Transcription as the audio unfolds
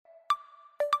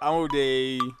I'm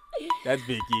O'Day. That's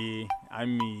Vicky.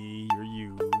 I'm me. You're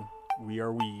you. We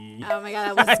are we. Oh my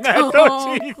god, that was That's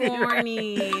so cheesy,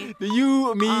 corny. The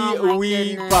You, Me, Oh my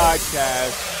We goodness.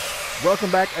 podcast. Welcome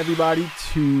back, everybody,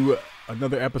 to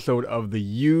another episode of the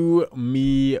You,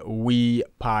 Me, We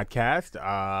podcast.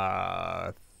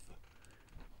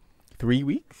 3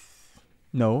 weeks?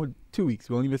 No, 2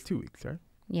 weeks. We only missed 2 weeks, right?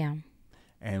 Yeah,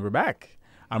 And we're back.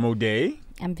 I'm O'Day.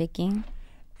 I'm Vicky.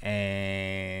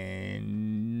 And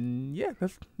yeah,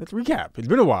 let's recap. It's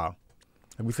been a while.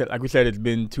 Like we said, it's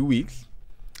been 2 weeks.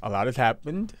 A lot has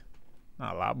happened.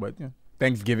 Not a lot, but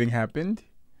Thanksgiving happened.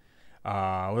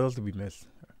 What else did we miss?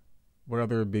 What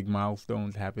other big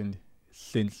milestones happened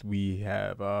since we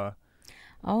have?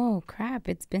 Oh crap!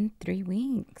 It's been 3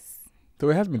 weeks.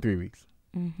 So it has been 3 weeks,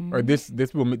 or this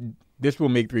will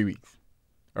make 3 weeks,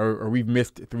 or we've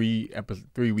missed 3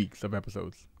 weeks of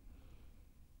episodes.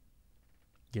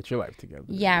 Get your life together.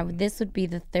 Yeah, this would be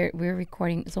the third. We're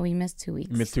recording, so we missed 2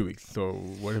 weeks. Missed 2 weeks. So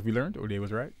what have we learned? O'Day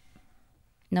was right.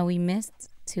 No, we missed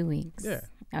 2 weeks. Yeah.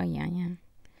 Oh yeah.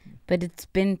 But it's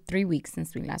been 3 weeks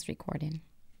since we last recorded.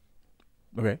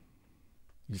 Okay.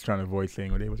 You're just trying to avoid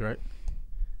saying O'Day was right.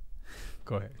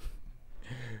 Go ahead.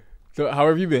 So how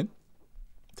have you been?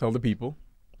 Tell the people.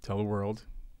 Tell the world.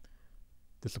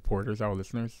 The supporters, our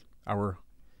listeners, our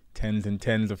tens and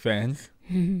tens of fans.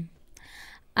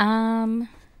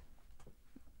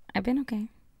 I've been okay.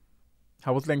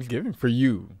 How was Thanksgiving for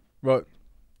you? Well,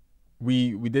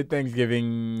 we did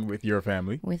Thanksgiving with your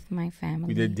family. With my family.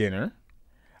 We did dinner.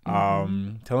 Tell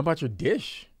them about your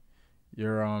dish.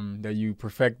 Your that you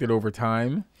perfected over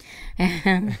time.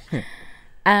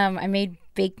 I made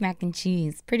baked mac and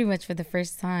cheese pretty much for the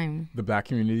first time. The black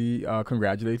community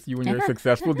congratulates you on your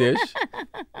successful dish.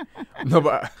 No,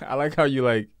 but I like how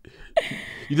you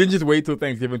didn't just wait till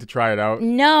Thanksgiving to try it out.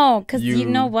 No, because you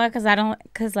know what? Because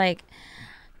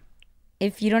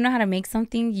if you don't know how to make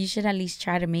something, you should at least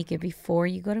try to make it before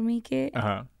you go to make it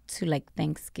to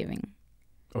Thanksgiving.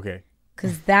 Okay.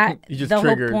 Because that, you just the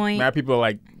triggered. whole point. Mad people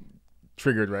are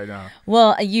triggered right now.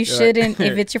 Well, you shouldn't,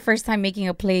 if it's your first time making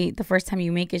a plate, the first time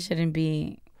you make it shouldn't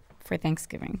be for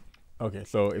Thanksgiving. Okay,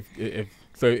 so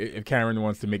if Karen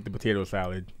wants to make the potato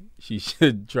salad, she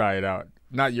should try it out.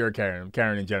 Not your Karen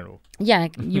in general. Yeah,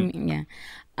 yeah.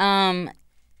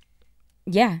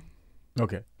 Yeah.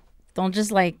 Okay. Don't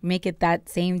just make it that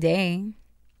same day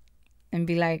and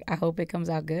be like, I hope it comes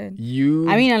out good.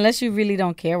 Unless you really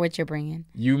don't care what you're bringing.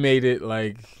 You made it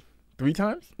 3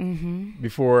 times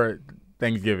before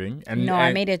Thanksgiving.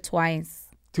 I made it twice.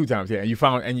 2 times, yeah.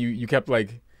 And you kept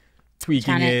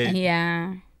tweaking it.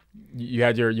 Yeah. You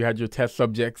had your test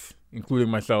subjects, including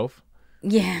myself.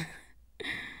 Yeah.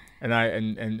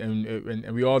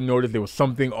 And we all noticed there was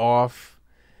something off,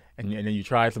 and then you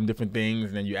tried some different things,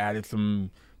 and then you added some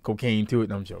cocaine to it.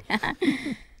 No, I'm joking.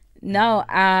 No,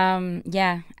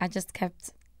 yeah, I just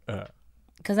kept,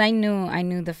 because I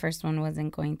knew the first one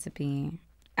wasn't going to be.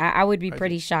 I would be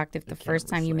pretty shocked if the first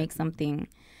time you make something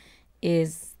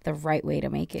is the right way to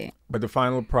make it. But the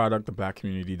final product, the black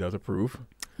community does approve.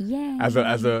 Yeah. As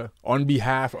on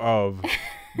behalf of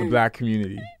the black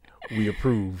community, we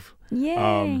approve.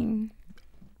 Yay.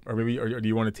 Or do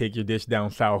you want to take your dish down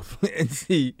south and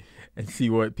see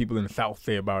what people in the South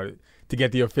say about it to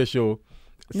get the official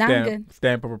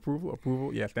stamp of approval?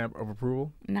 Stamp of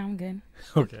approval. No, I'm good.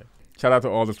 Okay. Shout out to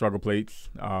all the struggle plates.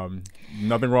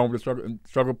 Nothing wrong with the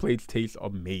struggle plates. Taste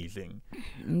amazing.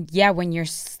 Yeah, when you're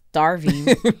starving.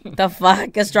 The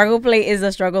fuck? A struggle plate is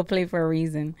a struggle plate for a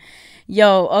reason.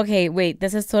 Yo, okay, wait.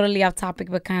 This is totally off topic,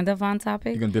 but kind of on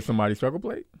topic. You gonna diss somebody's struggle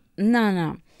plate?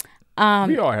 No.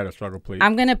 We all had a struggle plate.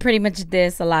 I'm gonna pretty much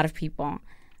diss a lot of people,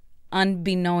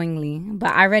 unbeknowingly,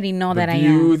 but I already know that I am. The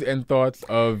views and thoughts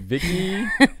of Vicky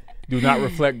do not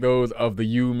reflect those of the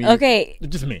you, me. Okay,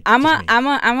 just me.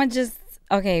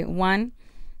 Okay. One,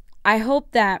 I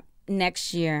hope that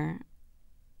next year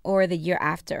or the year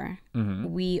after,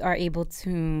 we are able to.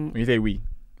 When you say we,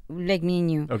 like me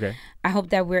and you. Okay. I hope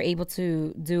that we're able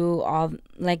to do all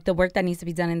the work that needs to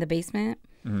be done in the basement.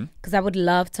 Because I would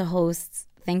love to host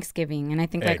Thanksgiving, and I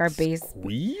think our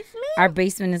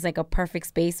basement is a perfect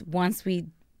space once we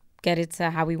get it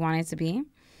to how we want it to be.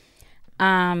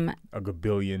 $1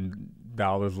 billion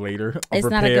later. It's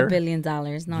not $1 billion. No,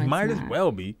 it's not. Might as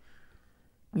well be.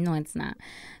 No, it's not.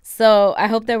 So I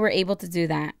hope that we're able to do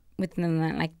that within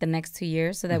the next 2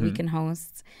 years, so that we can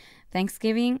host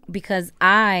Thanksgiving. Because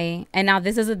and now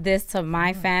this is a diss to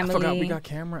my family. I forgot we got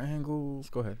camera angles.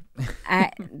 Go ahead.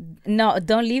 No,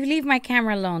 don't leave my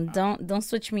camera alone. Don't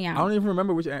switch me out. I don't even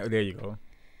remember which angle. There you go. What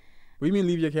do you mean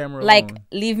leave your camera alone?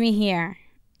 Leave me here.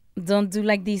 Don't do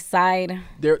like these side.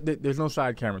 There's no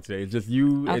side camera today. It's just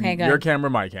you and your camera,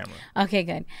 my camera. Okay,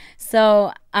 good.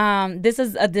 So this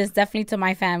is definitely to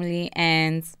my family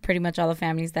and pretty much all the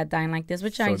families that dine like this,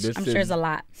 which I'm sure is a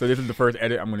lot. So this is the first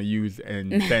edit I'm going to use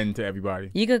and send to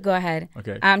everybody. You could go ahead.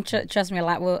 Okay. Trust me, a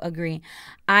lot will agree.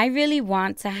 I really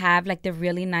want to have like the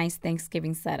really nice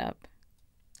Thanksgiving setup.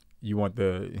 You want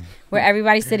where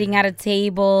everybody's sitting at a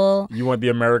table. You want the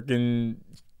American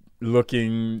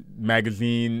looking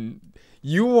magazine.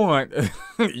 You want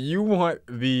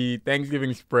the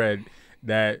Thanksgiving spread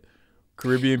that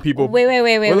Caribbean people. Wait.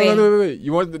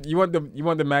 You want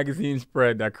the magazine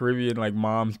spread that Caribbean like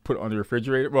moms put on the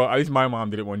refrigerator. Well, at least my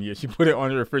mom did it one year. She put it on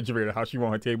the refrigerator how she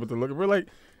want her table to look. And we're like,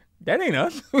 that ain't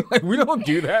us. Like, we don't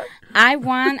do that. I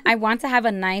want to have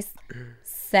a nice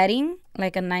setting,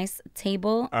 like a nice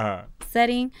table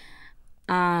setting.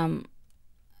 And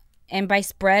by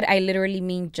spread, I literally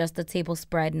mean just the table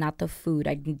spread, not the food.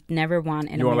 I never want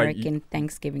an American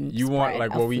Thanksgiving spread of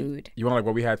food. You want like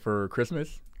what we had for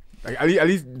Christmas? Like, at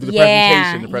least the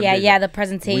presentation. Yeah, the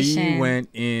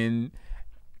presentation.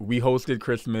 We hosted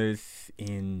Christmas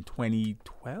in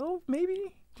 2012,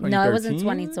 maybe? No, it was in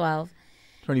 2012.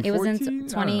 2014? It was in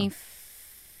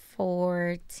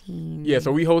 2014. Yeah,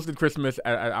 so we hosted Christmas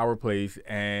at our place.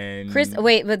 And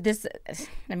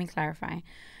let me clarify.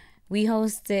 We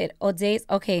hosted O'Day's.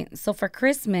 Okay, so for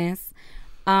Christmas,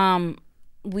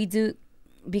 we do,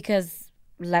 because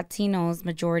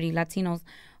majority Latinos,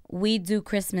 we do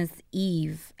Christmas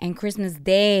Eve. And Christmas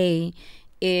Day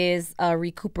is a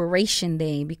recuperation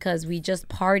day because we just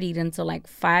partied until like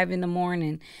 5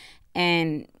 a.m.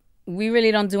 And we really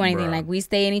don't do anything. Bruh. Like, we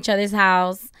stay in each other's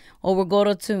house, or we'll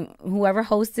go to whoever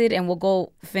hosted and we'll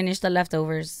go finish the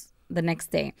leftovers the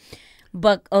next day.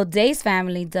 But O'Day's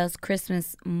family does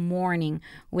Christmas morning,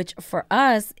 which for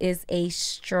us is a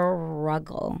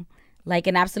struggle, like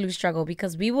an absolute struggle,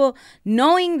 because we will,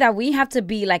 knowing that we have to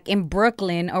be like in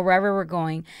Brooklyn or wherever we're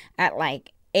going at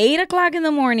like 8 o'clock in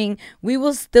the morning, we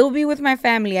will still be with my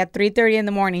family at 3:30 in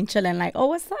the morning chilling like, oh,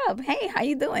 what's up? Hey, how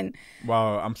you doing?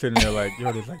 Wow, I'm sitting there like,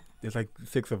 yo, there's like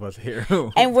 6 of us here.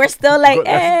 And we're still like,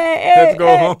 let's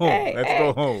go home. Let's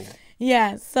go home.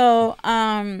 Yeah, so,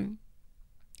 and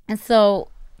so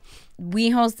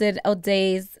we hosted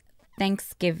O'Day's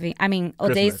Thanksgiving. I mean,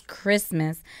 O'Day's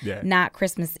Christmas, not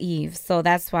Christmas Eve. So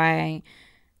that's why,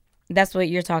 that's what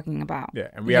you're talking about. Yeah,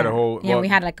 and we had a whole. Yeah, we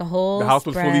had like a whole. The house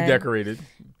was fully decorated.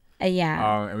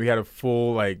 Yeah. And we had a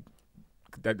full and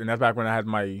that's back when I had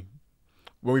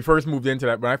when I first moved into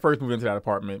that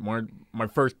apartment, my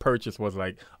first purchase was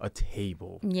like a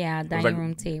table. Yeah, dining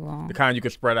room table. The kind you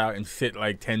could spread out and sit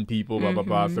like 10 people, blah, blah,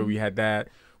 blah. So we had that.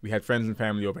 We had friends and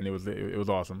family over, and it was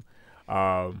awesome.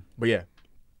 But yeah,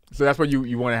 so that's what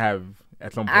you want to have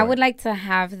at some point. I would like to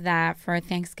have that for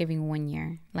Thanksgiving one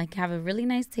year. Like, have a really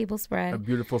nice table spread. A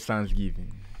beautiful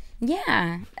Thanksgiving.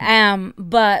 Yeah.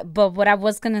 But what I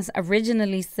was going to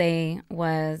originally say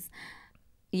was,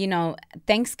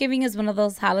 Thanksgiving is one of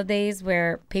those holidays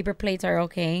where paper plates are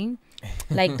okay.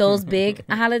 Like those big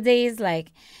holidays,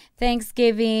 like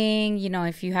Thanksgiving,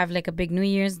 if you have like a big New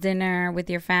Year's dinner with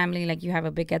your family, like you have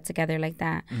a big get together like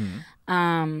that.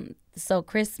 Mm-hmm. So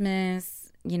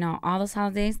Christmas, all those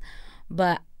holidays.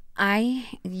 But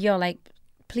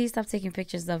please stop taking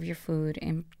pictures of your food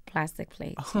in plastic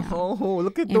plates. Oh,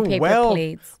 look at the wealth!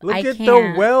 Plates. Look at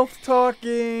the wealth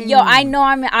talking. I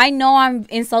know I'm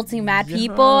insulting mad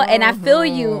people, and I feel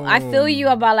you. I feel you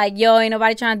about like, ain't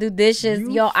nobody trying to do dishes.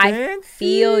 I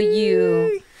feel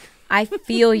you. I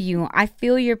feel you. I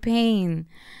feel your pain,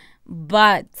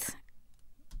 but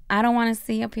I don't want to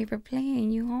see a paper plate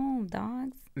in you home,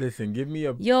 dogs. Listen, give me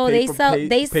a they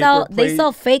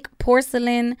sell fake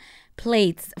porcelain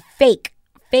plates, fake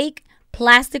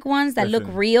plastic ones that look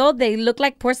real. They look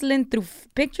like porcelain through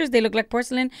pictures. They look like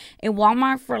porcelain in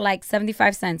Walmart for like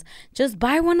 75 cents. Just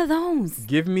buy one of those.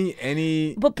 Give me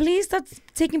any. But please stop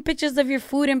taking pictures of your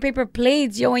food in paper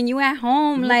plates, when you at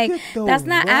home. Like, that's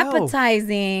not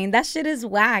appetizing. That shit is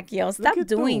whack, Stop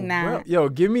doing that.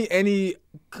 Give me any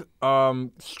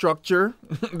structure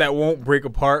that won't break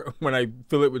apart when I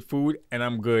fill it with food, and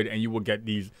I'm good. And you will get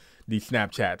these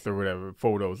Snapchats or whatever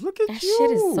photos. Look at that you. That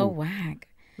shit is so whack.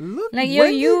 Look, like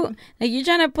you're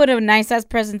trying to put a nice ass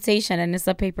presentation and it's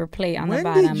a paper plate on the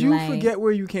bottom. When did you forget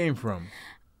where you came from?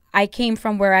 I came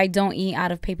from where I don't eat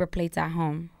out of paper plates at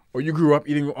home. Or you grew up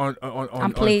eating on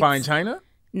fine china?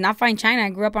 Not fine china. I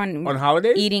grew up on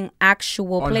holidays? Eating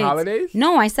actual plates. On holidays?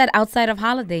 No, I said outside of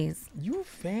holidays. You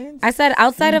fancy. I said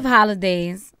outside of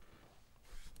holidays.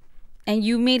 And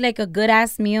you made like a good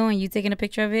ass meal and you taking a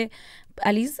picture of it.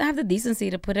 at least have the decency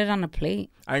to put it on a plate.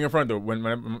 I ain't in front though. When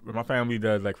my family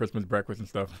does like Christmas breakfast and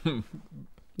stuff.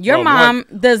 Your mom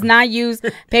does not use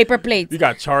paper plates. You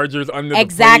got chargers under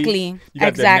exactly. the plates. You got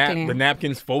exactly. the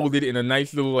napkins folded in a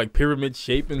nice little like pyramid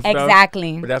shape and stuff.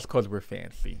 Exactly. But that's because we're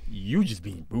fancy. You just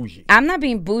being bougie. I'm not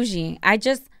being bougie. I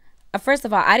just, first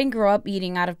of all, I didn't grow up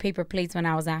eating out of paper plates when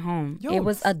I was at home. Yo, it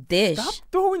was a dish. Stop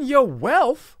throwing your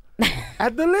wealth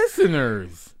at the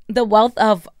listeners. The wealth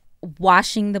of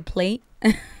washing the plate.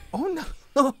 Oh,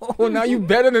 no. Oh, now you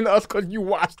better than us because you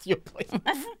washed your plate.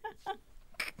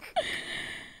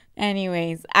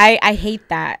 Anyways, I hate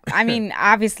that. I mean,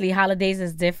 obviously, holidays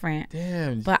is different.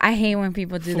 Damn. But I hate when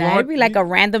people do that. It'd be like a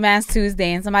random ass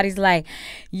Tuesday and somebody's like,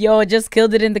 yo, just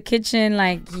killed it in the kitchen.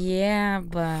 Like, yeah,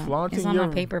 but it's on a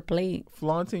paper plate.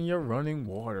 Flaunting your running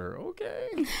water.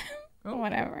 Okay. Oh.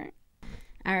 Whatever.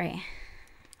 All right.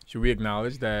 Should we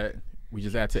acknowledge that we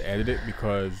just had to edit it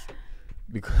because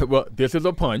well, this is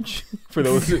a punch for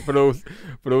those of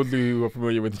you who are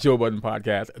familiar with the Joe Budden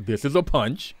podcast. This is a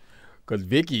punch. Because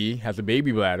Vicky has a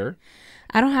baby bladder.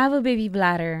 I don't have a baby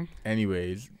bladder.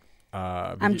 Anyways.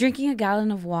 I'm drinking a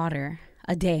gallon of water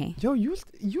a day. Yo, you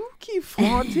keep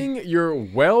flaunting your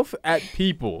wealth at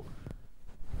people.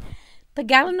 The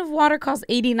gallon of water costs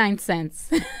 89 cents.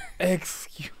 Look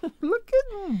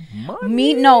at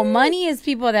money. Money is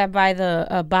people that buy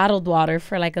the bottled water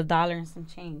for like $1 and some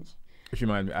change. If you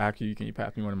mind, actually, can you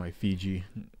pass me one of my Fiji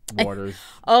waters?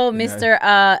 Oh, Mr.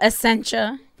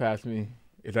 Essentia. Pass me.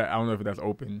 I don't know if that's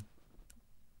open.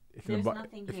 There's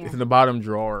nothing here. It's in the bottom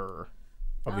drawer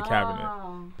of the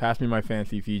cabinet. Pass me my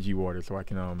fancy Fiji water so I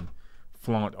can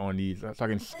flaunt on these. So I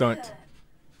can stunt.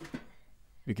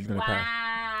 Vicky's gonna pass.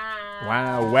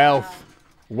 Wow, wealth.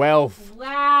 Wow.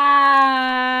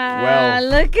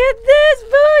 Look at this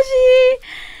bougie.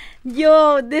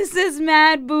 Yo, this is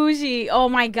mad bougie. Oh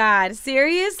my God.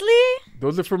 Seriously?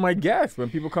 Those are for my guests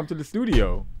when people come to the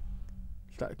studio.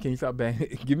 Can you stop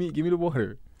banging? Give me the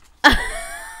water.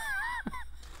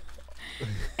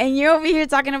 And you're over here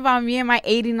talking about me and my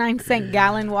 89-cent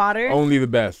gallon water. Only the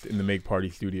best in the Make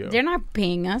Party studio. They're not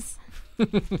paying us.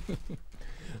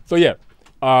 So yeah,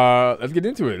 let's get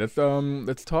into it. Let's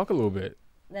talk a little bit.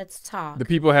 Let's talk. The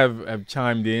people have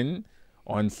chimed in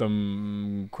on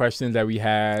some questions that we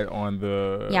had on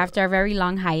the after a very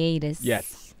long hiatus.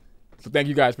 Yes. So thank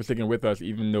you guys for sticking with us,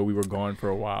 even though we were gone for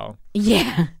a while.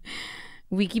 Yeah.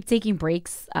 We keep taking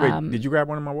breaks. Wait, did you grab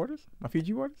one of my waters? My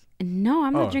Fiji waters? No,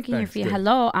 I'm not drinking your Fiji.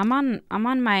 Hello, I'm on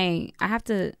my.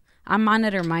 I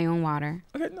monitor my own water.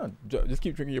 Okay, no, just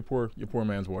keep drinking your poor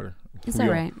man's water. It's all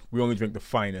right. We only drink the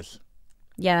finest.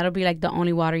 Yeah, that'll be like the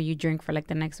only water you drink for like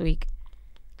the next week.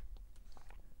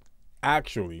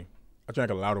 Actually, I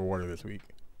drank a lot of water this week,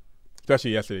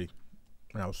 especially yesterday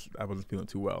when I wasn't feeling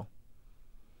too well.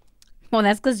 Well,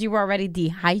 that's because you were already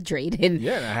dehydrated.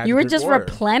 Yeah, and I had you to were drink just water.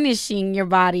 replenishing your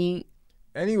body.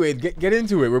 Anyway, get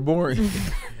into it. We're boring.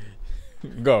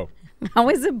 Go. How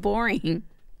is it boring?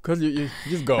 Because you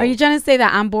just go. Are you trying to say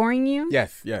that I'm boring you?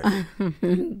 Yes.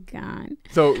 God.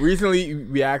 So recently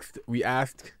we asked the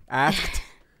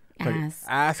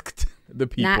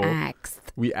people. Not asked.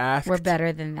 We asked. We're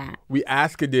better than that. We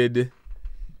asked the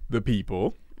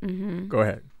people. Mm-hmm. Go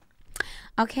ahead.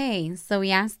 Okay, so we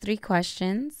asked 3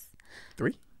 questions.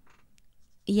 3?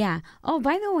 Yeah. Oh,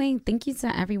 by the way, thank you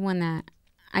to everyone that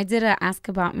I did a Ask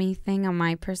About Me thing on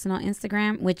my personal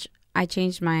Instagram, which I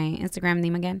changed my Instagram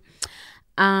name again.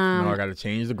 No, I got to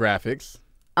change the graphics.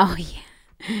 Oh, yeah.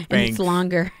 And it's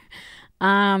longer.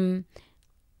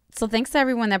 So thanks to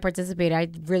everyone that participated. I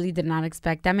really did not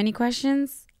expect that many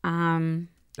questions.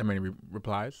 That many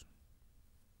replies?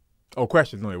 Oh,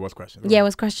 questions. No, it was questions. Yeah, it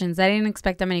was questions. I didn't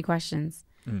expect that many questions.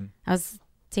 Mm. I was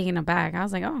taken aback. I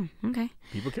was like, oh, okay.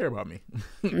 People care about me.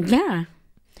 Yeah.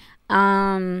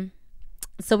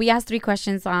 So we asked 3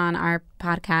 questions on our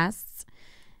podcasts.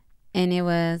 And it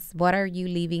was, what are you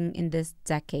leaving in this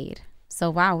decade? So,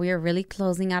 wow, we are really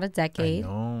closing out a decade. I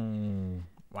know.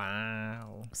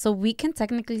 Wow. So we can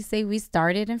technically say we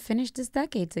started and finished this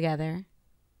decade together.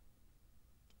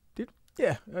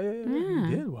 Yeah. We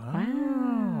did.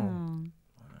 Wow.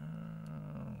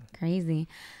 Crazy.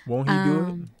 Won't he do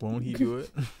it? Won't he do it?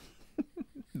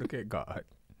 Look at God.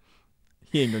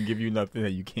 He ain't going to give you nothing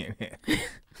that you can't have.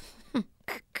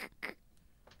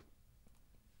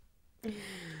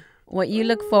 What you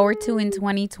look forward to in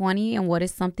 2020 and what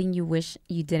is something you wish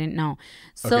you didn't know.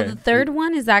 So okay. The third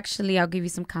one is actually, I'll give you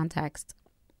some context.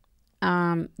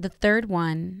 The third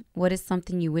one, what is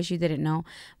something you wish you didn't know?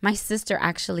 My sister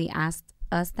actually asked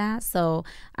us that, so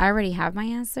I already have my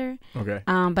answer. Okay.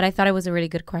 But I thought it was a really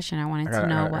good question. I wanted to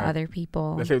know what other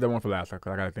people. Let's save that one for last. I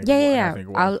gotta think. Yeah.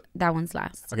 That one's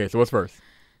last. Okay. So what's first?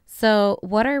 So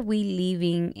what are we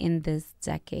leaving in this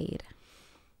decade?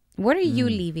 What are you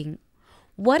leaving?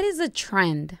 What is a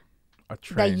trend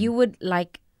that you would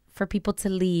like for people to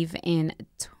leave in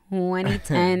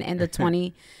 2010 and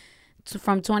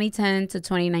from 2010 to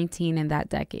 2019 in that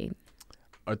decade?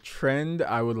 A trend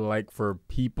I would like for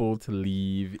people to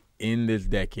leave in this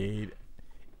decade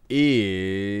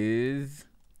is,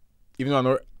 even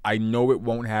though I know it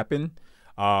won't happen.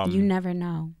 You never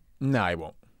know. Nah, I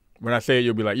won't. When I say it,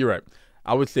 you'll be like, you're right.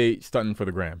 I would say stunting for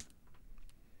the gram.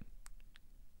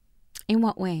 In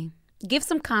what way? Give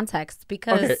some context,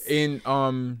 because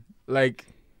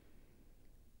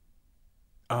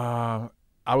I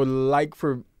would like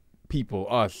for people,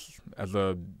 us as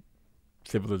a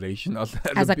civilization, us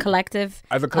as a collective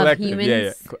of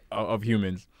humans, of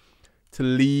humans, to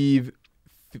leave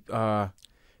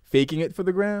faking it for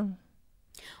the gram.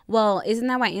 Well, isn't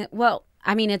that why? Well,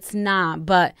 I mean, it's not,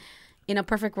 but in a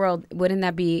perfect world, wouldn't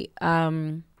that be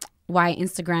why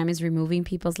Instagram is removing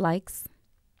people's likes?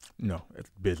 No, it's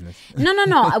business.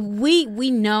 No. we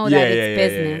know that it's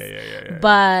business. Yeah.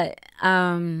 But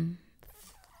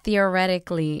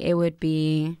theoretically, it would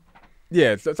be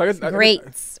so I guess great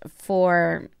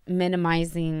for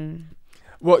minimizing.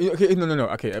 Well, okay, no.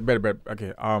 Okay, better.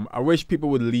 Okay, I wish people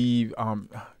would leave.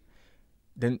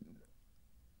 Then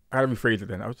I gotta rephrase it.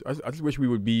 Then I just wish we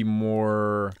would be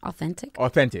more authentic.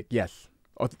 Authentic, yes.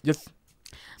 Just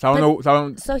so I don't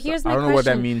know. So here's my question. I don't know what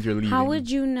that means. You're leaving. How would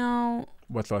you know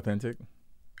what's authentic?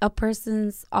 A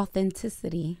person's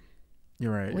authenticity.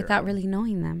 You're right. Without really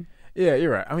knowing them. Yeah,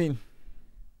 you're right. I mean,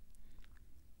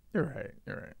 you're right.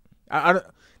 I don't,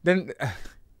 then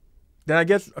I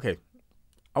guess, okay,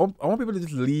 I want people to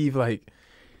just leave, like,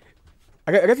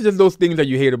 I guess it's just those things that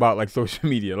you hate about, like, social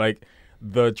media, like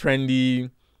the trendy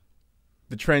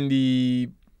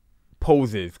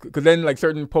poses, because then, like,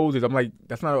 certain poses, I'm like,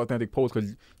 that's not an authentic pose,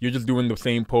 because you're just doing the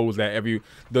same pose that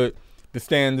the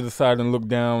stand to the side and look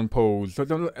down pose. So,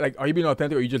 like, are you being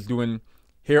authentic, or are you just doing,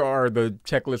 here are the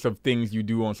checklist of things you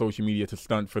do on social media to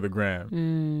stunt for the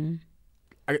gram?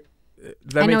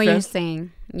 I know what you're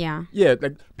saying. Yeah. Yeah,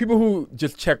 like people who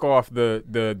just check off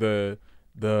the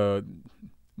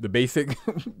basic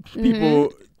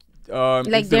people. Like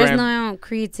Instagram. There's no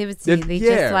creativity. They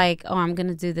just like, oh, I'm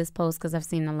gonna do this post because I've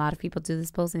seen a lot of people do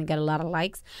this post and get a lot of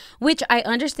likes, which I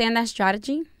understand that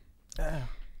strategy.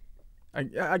 I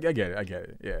get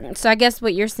it. Yeah. So I guess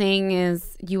what you're saying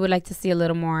is you would like to see a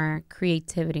little more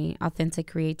creativity, authentic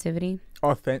creativity.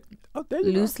 Authentic. Oh, there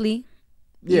you loosely. Go.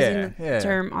 Using the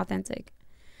term authentic.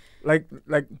 Like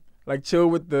chill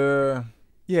with the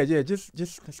just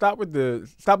stop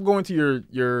going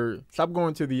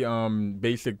to the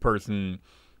basic person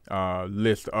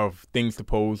list of things to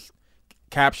post,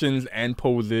 captions and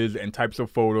poses and types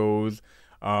of photos.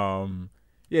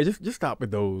 Just stop with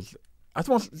those. I just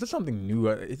want just something new.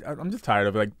 I'm just tired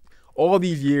of it. Like all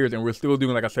these years and we're still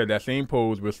doing, like I said, that same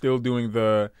pose. We're still doing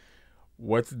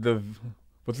what's the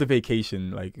vacation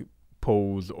like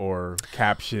pose or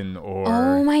caption or.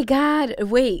 Oh my God!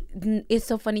 Wait, it's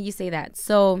so funny you say that.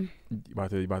 So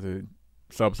about to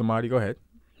sub somebody. Go ahead.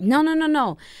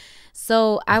 No.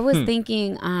 So I was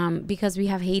thinking, because we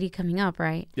have Haiti coming up,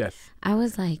 right? Yes. I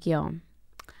was like, yo,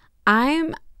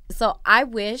 I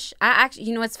wish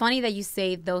it's funny that you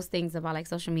say those things about like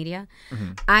social media.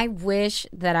 Mm-hmm. I wish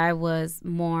that I was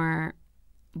more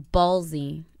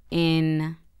ballsy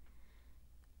in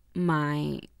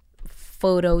my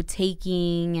photo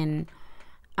taking and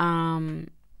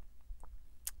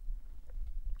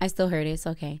I still heard it. It's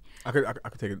okay. I could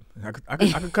take it. I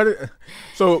could cut it.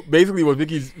 So basically, what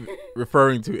Vicky's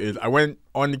referring to is I went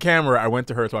on the camera. I went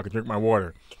to her so I could drink my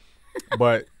water,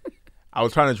 but I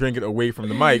was trying to drink it away from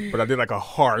the mic. But I did like a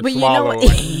hard swallow,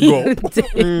 gulp,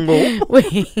 and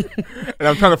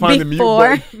I'm trying to find the mute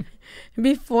button.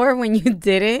 Before, when you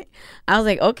did it, I was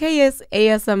like, okay, it's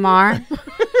ASMR.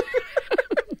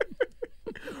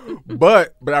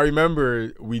 But I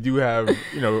remember we do have,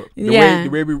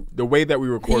 the way that we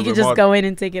record. You can just go in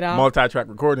and take it off. Multi-track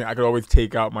recording. I could always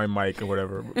take out my mic or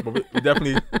whatever. But we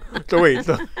definitely. Wait.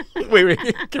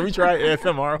 Can we try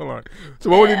ASMR? Hold on. So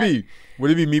what would it be?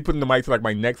 Would it be me putting the mic to like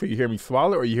my neck so you hear me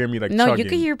swallow, or you hear me like? No, chugging? You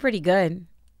can hear pretty good.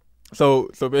 So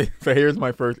here's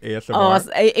my first ASMR. Oh,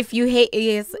 so if you hate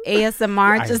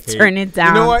ASMR, just turn it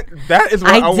down. You know what? That is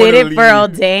what I did it for all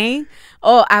day.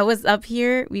 Oh, I was up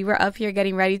here. We were up here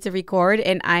getting ready to record,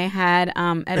 and I had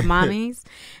edamames,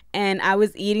 and I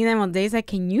was eating them on days like,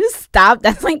 can you stop?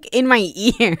 That's like in my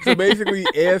ear. So basically,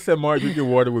 ASMR drinking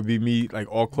water would be me like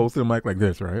all close to the mic like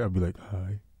this, right? I'd be like,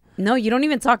 hi. No, you don't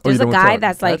even talk. There's a guy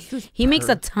that's like, he makes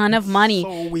a ton of money. So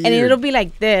and it'll be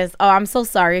like this. Oh, I'm so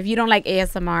sorry. If you don't like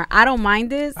ASMR, I don't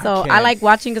mind it. So I like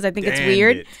watching because I think it's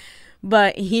weird.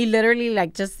 But he literally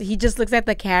he just looks at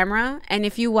the camera. And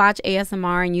if you watch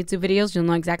ASMR and YouTube videos, you'll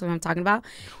know exactly what I'm talking about.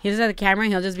 He looks at the camera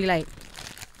and he'll just be like.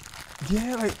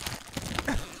 Yeah, like.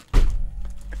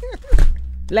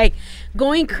 Like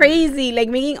going crazy, like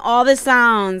making all the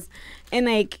sounds. And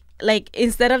like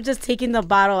instead of just taking the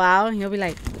bottle out, he'll be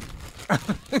like.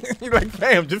 You're like,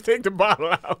 fam, just take the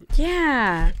bottle out.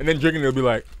 Yeah. And then drinking, he'll be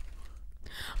like.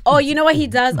 Oh, you know what he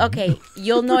does? Okay,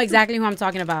 you'll know exactly who I'm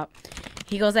talking about.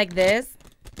 He goes like this.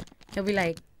 He'll be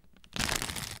like.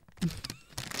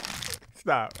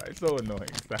 Stop. It's so annoying.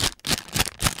 Stop.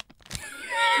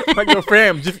 Like, yo,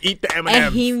 fam, just eat the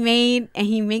M&Ms. And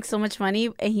he makes so much money,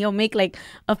 and he'll make like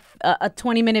a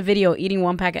 20-minute video eating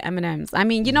one pack of M&Ms. I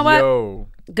mean, you know what?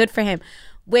 Good for him.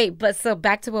 Wait, but so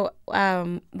back to what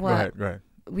go ahead.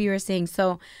 We were saying.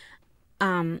 So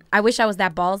I wish I was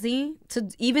that ballsy to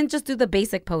even just do the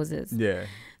basic poses. Yeah.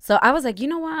 So I was like, you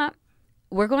know what?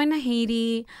 We're going to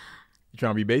Haiti. You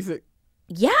trying to be basic?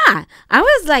 Yeah. I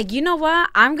was like, you know what?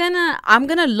 I'm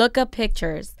gonna look up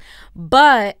pictures,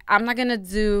 but I'm not gonna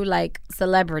do like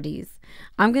celebrities.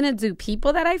 I'm gonna do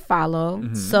people that I follow.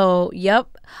 Mm-hmm. So,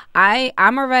 yep, I've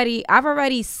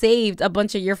already saved a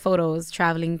bunch of your photos,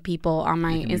 traveling people, on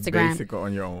my Instagram. Basic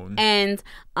on your own. And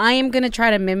I am gonna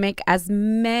try to mimic as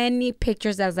many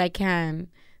pictures as I can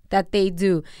that they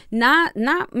do. Not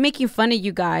making fun of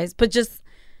you guys, but just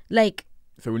like.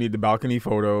 So we need the balcony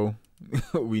photo.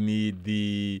 we need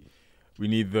the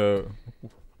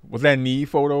what's that knee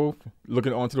photo?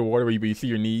 Looking onto the water where you see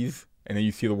your knees and then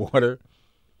you see the water.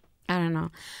 I don't know,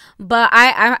 but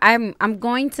I'm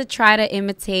going to try to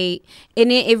imitate,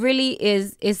 and it really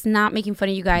is. It's not making fun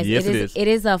of you guys. Yes, it is. It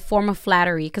is a form of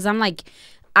flattery because I'm like,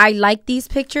 I like these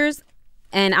pictures,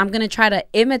 and I'm gonna try to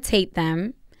imitate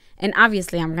them. And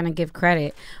obviously, I'm going to give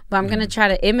credit, but I'm going to try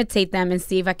to imitate them and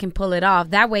see if I can pull it off.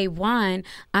 That way, one,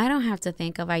 I don't have to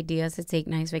think of ideas to take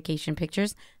nice vacation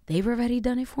pictures. They've already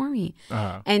done it for me.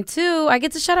 Uh-huh. And two, I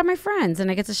get to shout out my friends, and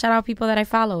I get to shout out people that I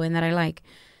follow and that I like.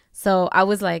 So I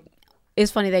was like,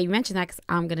 it's funny that you mentioned that because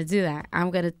I'm going to do that. I'm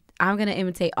going to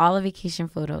imitate all the vacation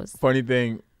photos. Funny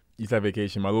thing, you said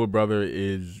vacation. My little brother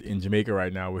is in Jamaica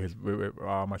right now with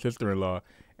my sister-in-law.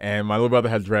 And my little brother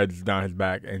has dreads down his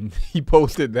back, and he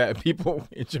posted that people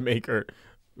in Jamaica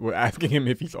were asking him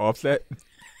if he's Offset.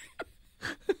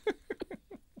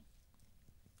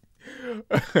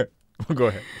 Go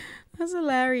ahead. That's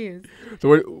hilarious.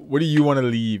 So what do you want to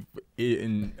leave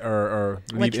in or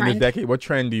leave in this decade? What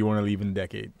trend do you want to leave in the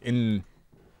decade? In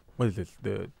what is this?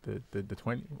 The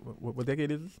 20? What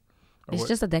decade is this? It's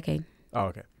just a decade. Oh,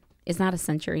 okay. It's not a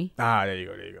century. There you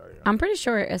go. I'm pretty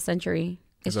sure a century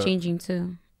is changing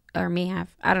too. Or may have.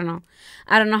 I don't know.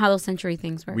 I don't know how those century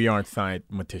things work. We aren't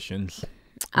scientists.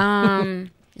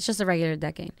 It's just a regular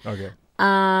decade. Okay.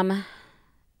 Podcast?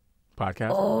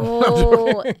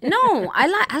 Oh no,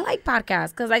 I like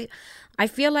podcasts because I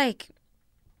feel like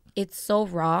it's so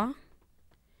raw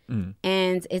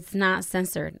and it's not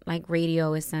censored. Like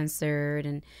radio is censored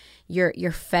and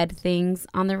you're fed things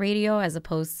on the radio as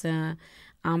opposed to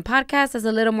podcast is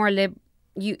a little more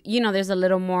you know there's a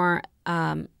little more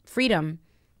freedom.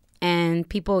 And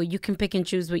people, you can pick and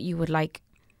choose what you would like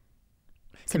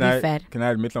to be fed. Can I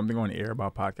admit something on air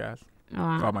about podcasts?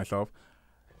 About myself?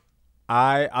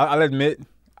 I'll admit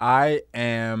I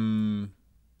am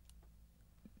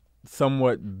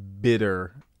somewhat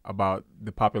bitter about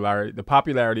the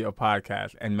popularity of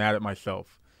podcasts and mad at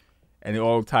myself. And it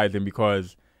all ties in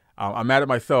because I'm mad at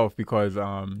myself because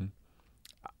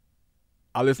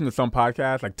I listen to some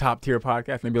podcasts, like top tier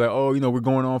podcasts, and they be like, oh, you know, we're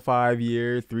going on 5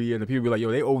 years, 3 years. And people be like, yo,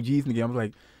 they OGs in the game. I'm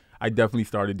like, I definitely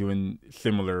started doing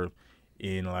similar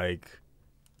in like,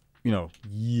 you know,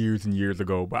 years and years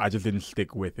ago, but I just didn't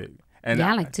stick with it. And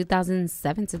like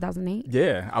 2007, 2008.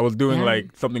 Yeah, I was doing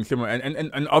like something similar,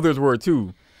 and others were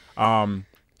too. Shout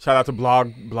out to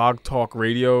Blog Talk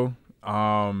Radio.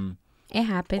 It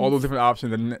happened. All those different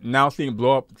options, and now seeing it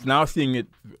blow up, now seeing it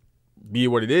be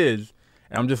what it is,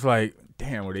 and I'm just like,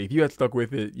 damn, if you had stuck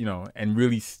with it, you know, and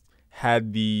really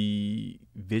had the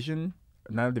vision,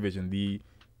 not the vision, the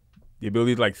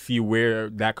ability to like see where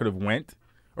that could have went,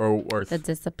 or the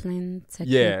discipline to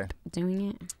keep doing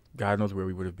it. God knows where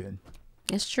we would have been.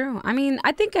 It's true. I mean,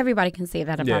 I think everybody can say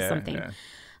that about something. Yeah.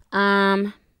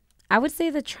 I would say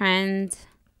the trend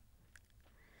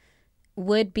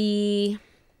would be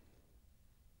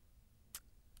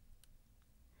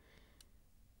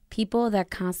People that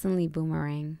constantly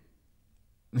boomerang.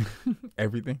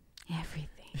 Everything? Everything.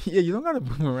 Yeah, you don't got to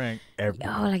boomerang everything.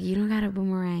 Yo, like, you don't got to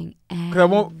boomerang everything. Because I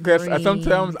won't, because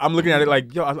sometimes I'm looking at it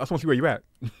like, yo, I just want to see where you at.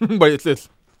 But it's just,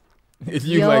 it's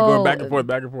you like going back and forth,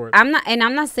 back and forth. I'm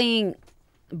not saying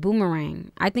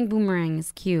boomerang. I think boomerang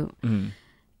is cute. Mm.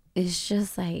 It's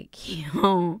just like,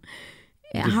 yo,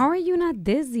 how are you not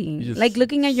dizzy? Like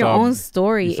looking at your own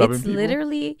story. It's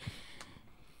literally,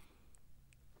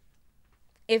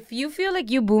 if you feel like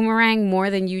you boomerang more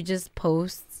than you just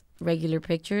post regular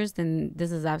pictures, then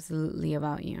this is absolutely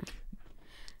about you.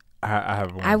 I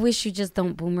have one. I wish you just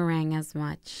don't boomerang as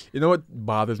much. You know what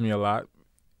bothers me a lot?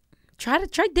 Try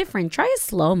different. Try a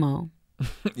slow-mo.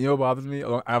 You know what bothers me?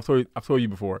 I've told you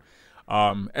before.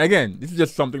 Again, this is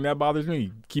just something that bothers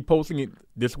me. Keep posting it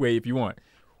this way if you want.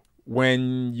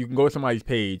 When you can go to somebody's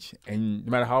page and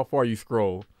no matter how far you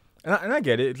scroll, and I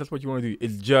get it, it's just what you want to do.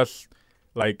 It's just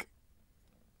like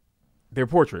their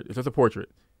portrait. It's just a portrait.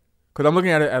 Because I'm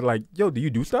looking at it at like, yo, do you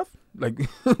do stuff? Like,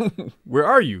 where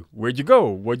are you? Where'd you go?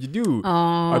 What'd you do?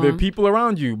 Are there people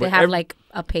around you? But they have like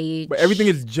a page. But everything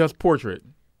is just portrait.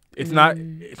 It's not.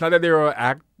 It's not that they're an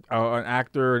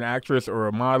actor, an actress, or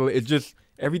a model. It's just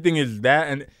everything is that,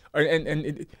 and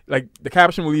it, like the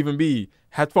caption will even be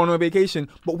had fun on vacation,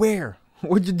 but where?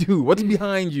 What'd you do? What's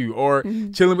behind you? Or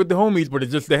chilling with the homies, but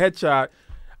it's just the headshot.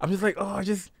 I'm just like, oh,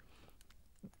 just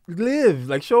live.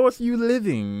 Like, show us you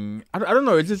living. I don't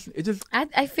know. It just.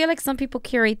 I feel like some people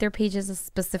curate their pages a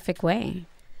specific way.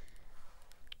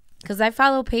 Because I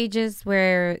follow pages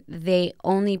where they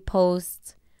only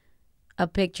post a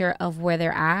picture of where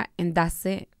they're at, and that's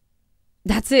it.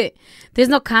 That's it. There's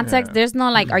no context. Yeah. There's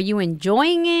no like, are you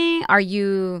enjoying it? Are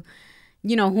you,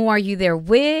 who are you there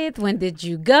with? When did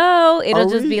you go? It'll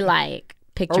just be like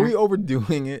picture. Are we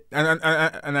overdoing it?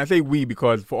 And I say we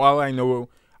because for all I know,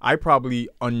 I probably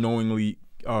unknowingly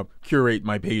curate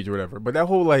my page or whatever. But that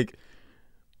whole like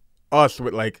us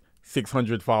with like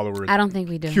 600 followers. I don't think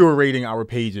we do. Curating our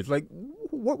pages. Like,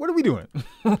 what are we doing?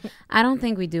 I don't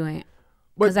think we do it.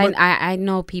 Because I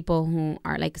know people who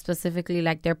are like specifically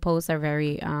like their posts are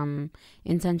very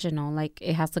intentional. Like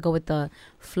it has to go with the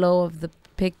flow of the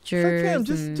pictures. Like,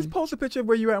 just post a picture of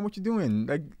where you're at and what you're doing.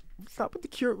 Like stop with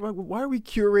the Like, why are we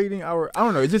curating our? I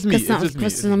don't know. It's just me.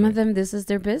 Because some of them, this is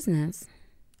their business.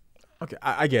 Okay,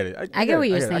 I get it. I get what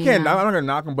you're saying. I'm not gonna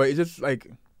knock them, but it's just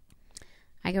like.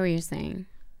 I get what you're saying.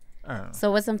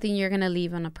 So what's something you're gonna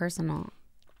leave on a personal?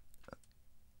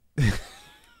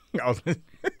 I was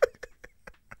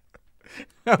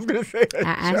gonna say.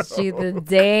 I asked you the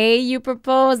day you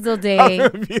proposed, I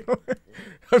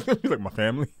was gonna be like my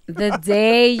family. The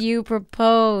day you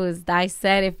proposed, I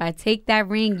said, if I take that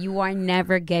ring, you are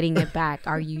never getting it back.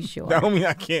 Are you sure? That don't mean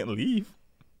I can't leave.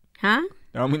 Huh?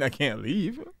 That don't mean I can't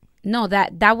leave. No,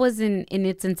 that was in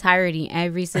its entirety.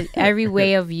 Every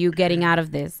way of you getting out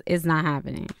of this is not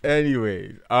happening.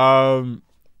 Anyways, on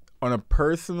a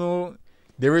personal,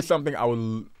 there is something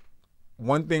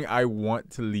one thing I want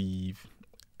to leave.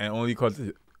 And only because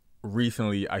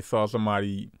recently I saw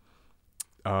somebody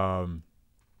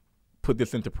put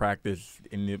this into practice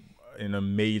in an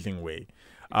amazing way.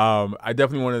 I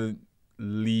definitely want to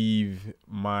leave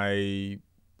my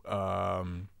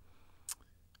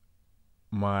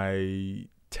my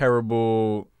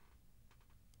terrible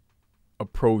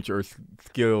approach or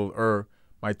skill or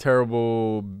my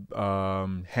terrible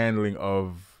handling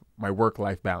of my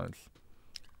work-life balance.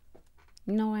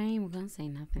 No, I ain't gonna say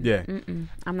nothing. Yeah.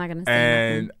 I'm not gonna say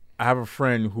nothing. And I have a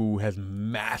friend who has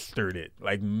mastered it.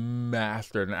 And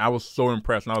I was so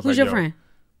impressed. And I was Who's like, your friend?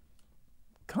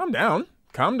 Calm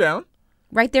down.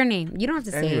 Write their name. You don't have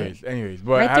to say it. Anyways.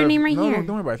 But write their name right here. No,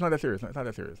 don't worry about it. It's not that serious. It's not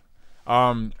that serious.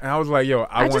 And I was like, yo,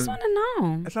 I just want to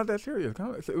know. It's not that serious.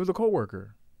 It was a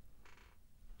coworker.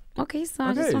 Okay, so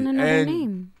I just want to know their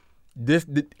name. This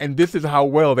is how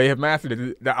well they have mastered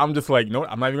it. That I'm just like, no,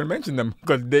 I'm not even gonna mention them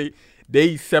because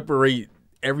they separate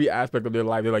every aspect of their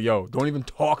life. They're like, yo, don't even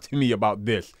talk to me about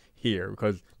this here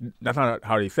because that's not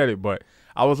how they said it. But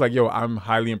I was like, yo, I'm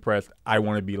highly impressed. I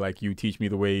want to be like you. Teach me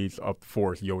the ways of the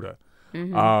Force, Yoda.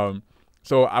 Mm-hmm.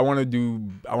 So I want to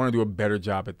do a better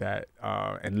job at that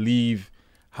and leave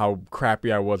how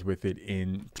crappy I was with it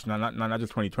in not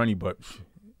just 2020, but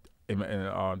in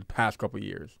the past couple of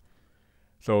years.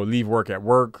 So leave work at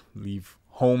work, leave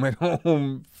home at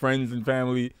home, friends and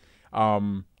family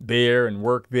there and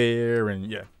work there,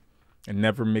 and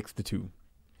never mix the two.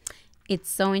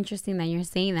 It's so interesting that you're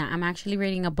saying that. I'm actually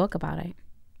reading a book about it.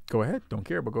 Go ahead. Don't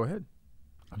care, but go ahead.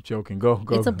 I'm joking. Go.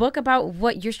 It's a book about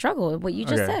what your struggle, what you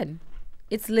just said.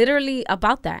 It's literally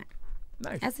about that.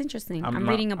 Nice. That's interesting. I'm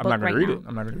reading a book right now.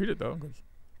 I'm not going to read it, though.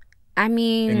 I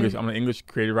mean, I'm an English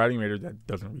creative writing major that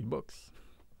doesn't read books.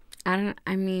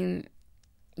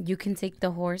 You can take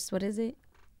the horse. What is it?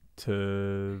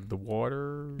 To the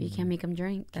water. You can't make them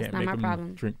drink. That's not my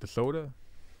problem. Drink the soda.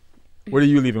 What are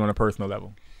you leaving on a personal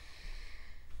level?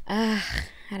 I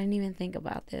didn't even think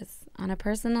about this. On a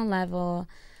personal level,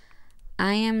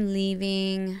 I am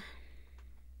leaving.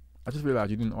 I just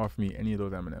realized you didn't offer me any of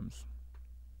those M&Ms.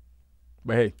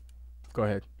 But hey, go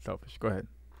ahead. Selfish. Go ahead.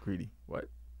 Greedy. What?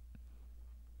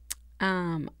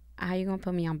 How you gonna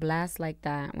put me on blast like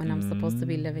that when I'm supposed to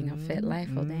be living a fit life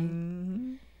all day?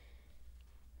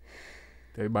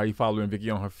 Everybody following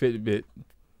Vicky on her Fitbit.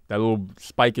 That little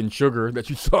spike in sugar that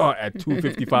you saw at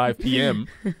 2:55 p.m.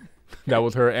 That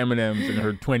was her M&Ms and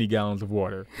her 20 gallons of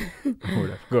water.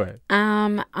 Go ahead.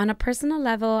 On a personal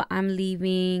level, I'm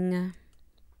leaving.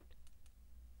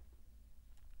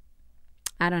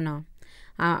 I don't know.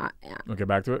 Okay,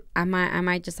 back to it. I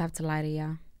might just have to lie to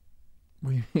y'all.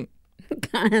 What do you mean?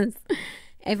 Because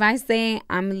if I say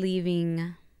I'm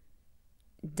leaving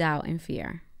doubt and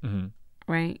fear,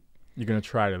 right? You're gonna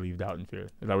try to leave doubt and fear.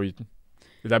 Is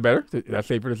that better? Is that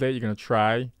safer to say? You're gonna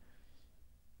try.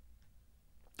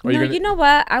 You know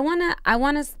what? I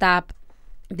wanna stop.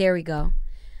 There we go.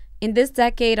 In this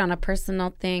decade, on a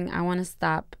personal thing, I wanna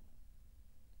stop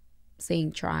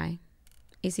saying try.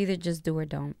 It's either just do or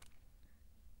don't.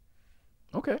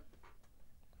 Okay.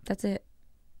 That's it.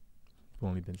 I've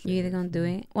only been saying you either gonna do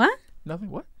it. What? Nothing.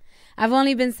 What? I've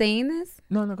only been saying this.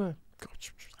 No, go ahead.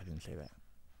 I didn't say that.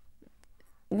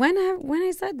 When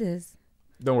I said this?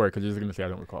 Don't worry, because you're just going to say I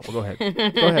don't recall. But go ahead.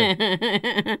 Go ahead.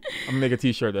 I'm going to make a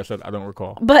t-shirt that says I don't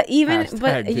recall. But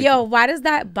why does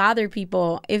that bother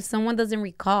people if someone doesn't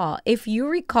recall? If you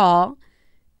recall,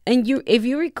 then you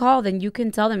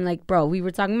can tell them, like, bro, we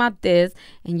were talking about this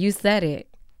and you said it.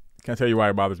 Can I tell you why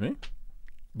it bothers me?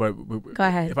 But go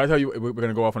ahead. If I tell you, we're going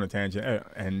to go off on a tangent,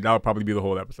 and that'll probably be the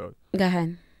whole episode. Go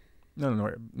ahead.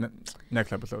 No.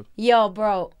 Next episode. Yo,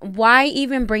 bro, why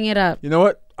even bring it up? You know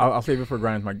what? I'll save it for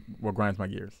what grinds my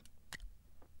gears.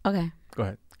 Okay. Go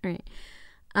ahead. All right.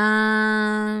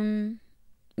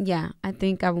 Yeah, I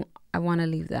think I want to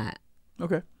leave that.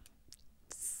 Okay.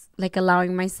 It's like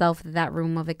allowing myself that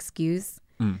room of excuse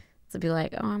to be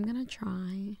like, oh, I'm gonna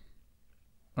try.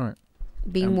 All right.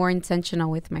 Being more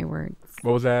intentional with my words.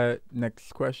 What was that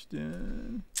next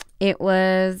question? It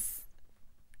was,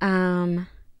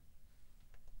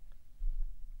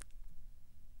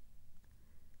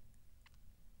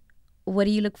 what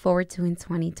do you look forward to in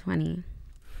 2020?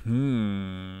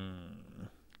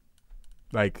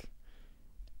 Like,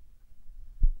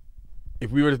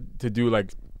 if we were to do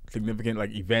like significant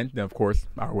like event, then of course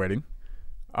our wedding.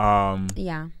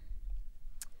 Yeah.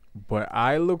 But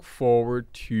I look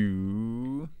forward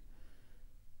to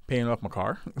paying off my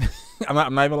car. I'm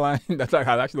not even lying. That's like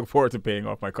I actually look forward to paying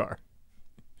off my car.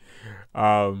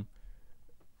 Because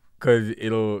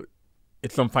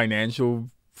it's some financial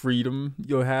freedom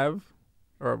you'll have,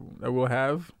 or that we'll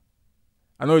have.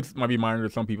 I know it might be minor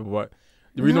to some people, but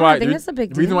the reason why it's a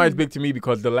big deal. The reason why it's big to me,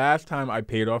 because the last time I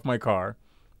paid off my car,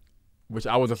 which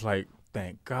I was just like,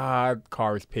 thank God,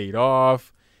 car is paid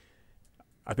off.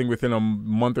 I think within a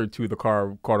month or two, the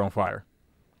car caught on fire.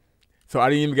 So I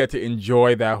didn't even get to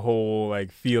enjoy that whole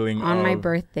like feeling on my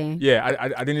birthday. Yeah, I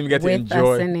didn't even get to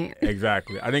enjoy. Us in it.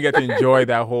 Exactly. I didn't get to enjoy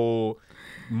that whole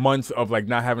months of like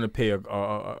not having to pay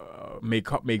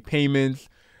make payments.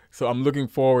 So I'm looking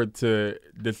forward to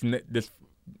this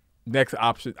next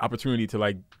opportunity to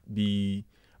like be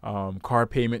car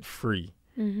payment free,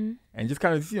 and just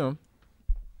kind of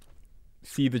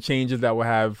see the changes that we'll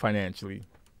have financially.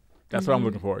 That's what I'm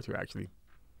looking forward to, actually.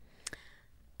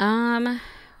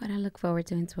 What I look forward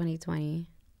to in 2020?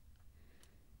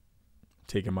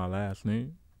 Taking my last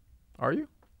name. Are you?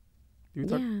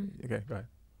 Yeah. Okay, go ahead.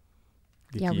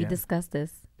 Yeah, we discussed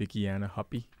this. Vickiana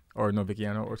Huppy, or no,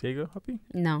 Vickiana Ortega Huppy?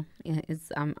 No, it's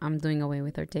I'm doing away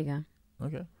with Ortega.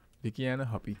 Okay, Vickiana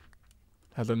Huppy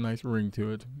has a nice ring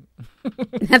to it.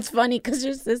 That's funny because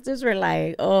your sisters were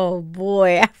like, "Oh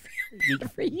boy, I feel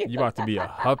for you. You about to be a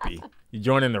Huppy. You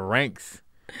joining the ranks."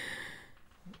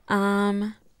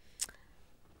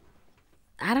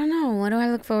 I don't know. What do I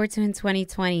look forward to in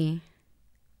 2020?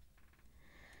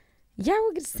 Yeah,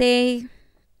 we could say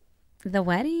the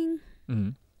wedding.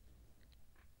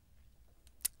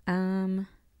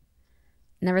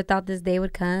 Never thought this day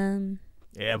would come.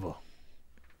 Ever.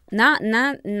 Not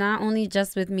only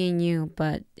just with me and you,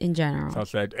 but in general. So I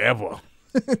said ever.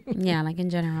 Yeah, like in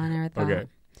general, I never thought. Okay.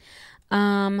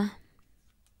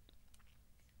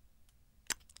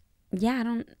 Yeah,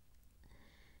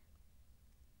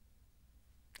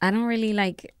 I don't really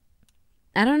like,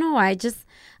 I don't know.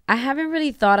 I haven't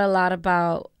really thought a lot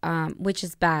about, which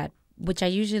is bad, which I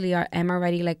usually am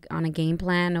already like on a game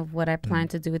plan of what I plan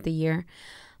to do with the year.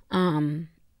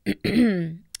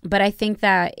 But I think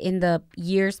that in the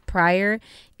years prior,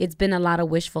 it's been a lot of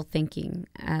wishful thinking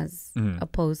as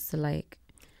opposed to like,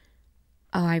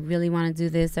 oh, I really want to do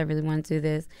this. I really want to do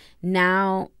this.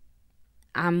 Now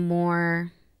I'm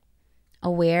more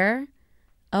aware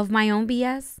of my own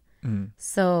BS.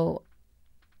 So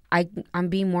I'm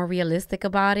being more realistic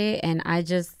about it. And I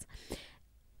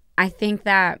think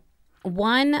that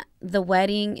one, the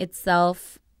wedding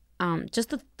itself,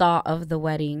 just the thought of the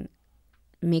wedding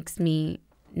makes me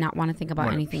not want to think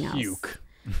about anything else.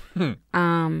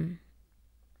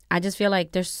 I just feel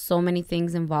like there's so many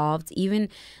things involved. Even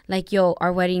like,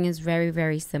 our wedding is very,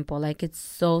 very simple. Like, it's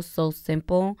so, so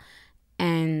simple.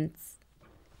 And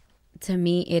to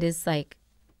me, it is like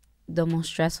the most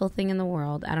stressful thing in the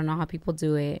world. I don't know how people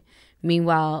do it.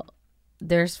 Meanwhile,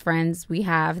 there's friends we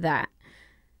have that,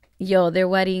 their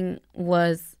wedding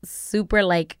was super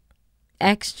like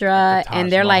extra. And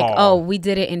they're like, oh, we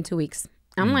did it in 2 weeks.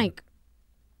 I'm like,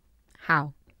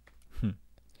 how?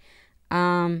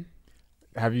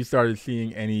 Have you started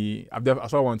seeing any? I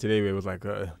saw one today where it was like,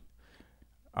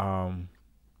 all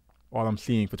I'm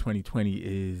seeing for 2020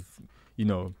 is,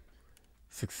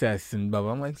 success and blah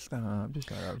blah. I'm like, stop, just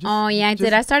shut up. I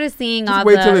did. I started seeing all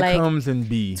wait the till it like comes and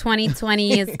be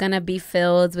 2020 is gonna be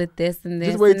filled with this and this.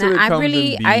 Just wait and till it I comes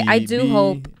really, and be, I do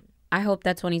hope. I hope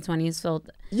that 2020 is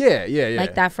filled. Yeah.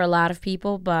 Like that for a lot of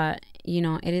people, but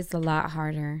it is a lot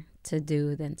harder to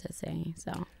do than to say.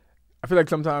 So I feel like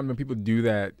sometimes when people do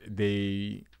that,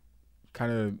 they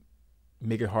kind of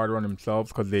make it harder on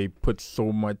themselves because they put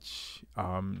so many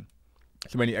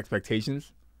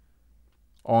expectations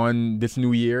on this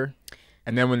new year,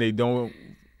 and then when they don't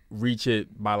reach it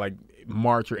by like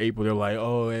March or April, they're like,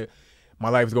 "Oh, my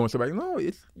life is going so bad." No,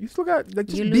 you still got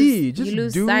like you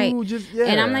lose sight.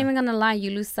 And I'm not even gonna lie,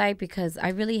 you lose sight because I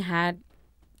really had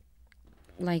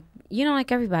like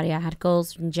like everybody, I had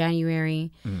goals from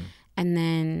January, and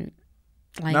then.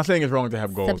 Like, not saying it's wrong to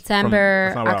have goals.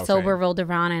 September, October rolled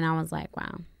around, and I was like,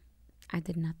 "Wow, I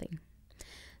did nothing."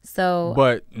 So,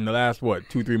 but in the last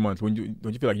 2-3 months, don't you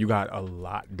feel like you got a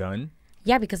lot done?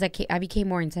 Yeah, because I became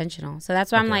more intentional. So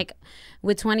that's why I'm like,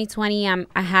 with 2020,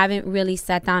 I haven't really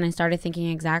sat down and started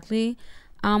thinking exactly,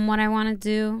 what I want to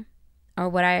do, or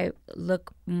what I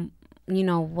look,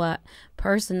 what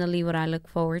personally what I look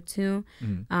forward to.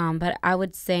 But I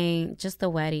would say just the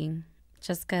wedding,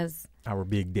 just because our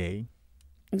big day.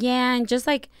 Yeah, and just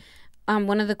like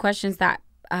one of the questions that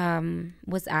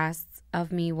was asked of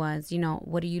me was,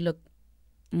 what do you look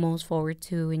most forward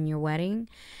to in your wedding?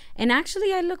 And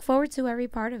actually, I look forward to every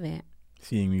part of it.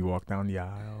 Seeing me walk down the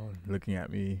aisle, looking at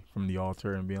me from the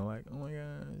altar and being like, oh my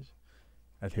gosh,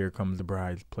 as Here Comes the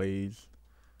Bride plays,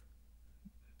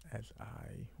 as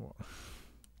I walk.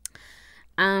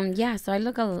 Yeah, so I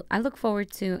look forward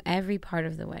to every part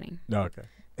of the wedding. Okay.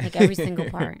 Like every single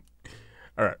part.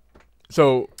 All right.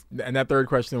 So, and that third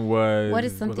question was... What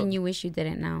is something you wish you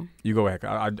didn't know? You go ahead.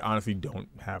 I honestly don't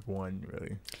have one,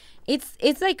 really.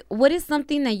 It's like, what is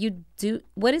something that you do...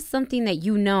 What is something that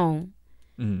you know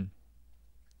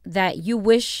that you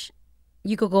wish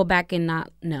you could go back and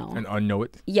not know? And unknow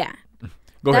it? Yeah.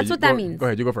 Go That's ahead. What that means. Go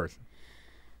ahead. You go first.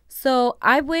 So,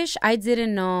 I wish I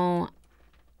didn't know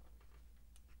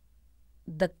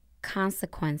the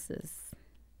consequences.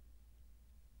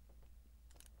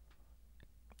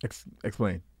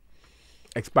 Explain.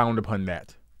 Expound upon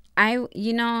that. On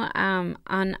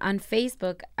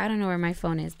Facebook, I don't know where my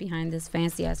phone is behind this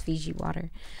fancy ass Fiji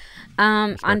water.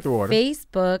 On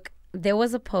Facebook, there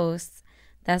was a post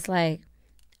that's like,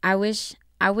 I wish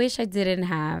I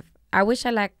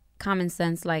lacked common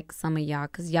sense like some of y'all,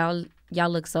 because y'all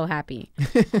look so happy.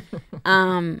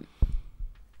 And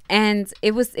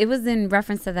it was in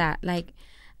reference to that. Like,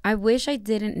 I wish I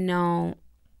didn't know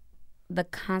the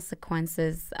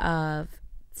consequences of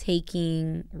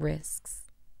taking risks.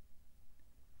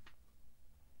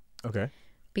 Okay.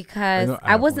 Because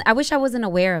I wish I wasn't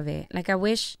aware of it. Like, I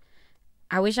wish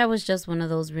I was just one of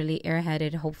those really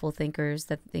airheaded, hopeful thinkers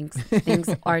that thinks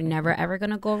things are never ever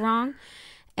gonna go wrong.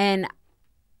 And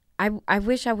I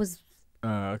wish I was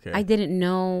okay. I didn't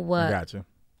know what gotcha.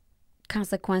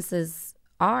 Consequences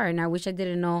are, and I wish I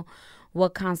didn't know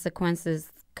what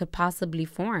consequences could possibly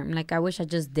form. Like, I wish I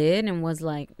just did and was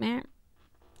like, man,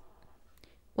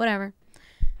 whatever.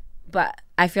 But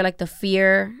I feel like the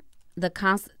fear, the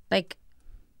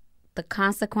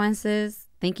consequences,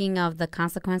 thinking of the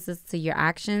consequences to your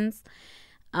actions,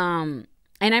 and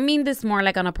I mean this more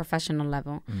like on a professional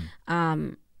level,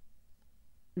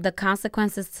 the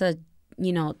consequences to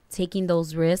taking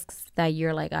those risks that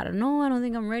you're like, I don't know, I don't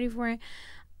think I'm ready for it,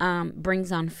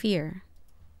 brings on fear.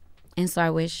 And so I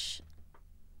wish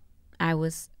I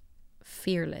was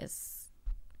fearless.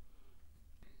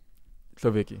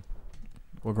 So, Vicky,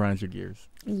 what grinds your gears?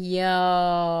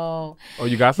 Yo. Oh,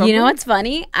 you got something? You know what's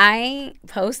funny? I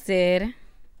posted,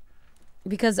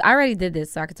 because I already did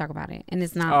this, so I could talk about it. And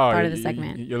it's not part of the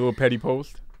segment. Your little petty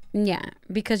post? Yeah,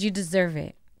 because you deserve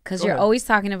it. Because you're always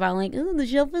talking about, like, oh, the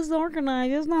shelf is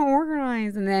organized. It's not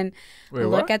organized. And then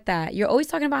look at that. You're always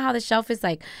talking about how the shelf is,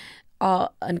 like,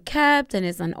 all unkept and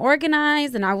it's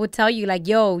unorganized. And I would tell you, like,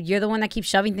 yo, you're the one that keeps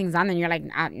shoving things on. And you're like,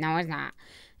 no, it's not.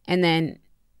 And then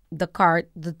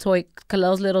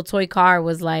Khalil's little toy car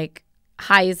was, like,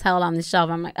 high as hell on the shelf.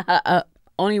 I'm like,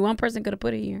 only one person could have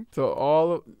put it here.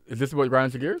 So is this what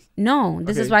grinds your gears? No,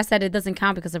 this is why I said it doesn't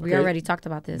count, because we already talked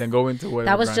about this. Then go into what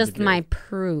that was just my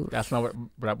proof. That's not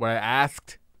what I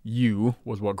asked you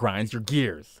was what grinds your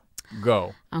gears.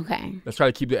 Go. Okay. Let's try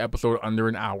to keep the episode under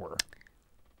an hour.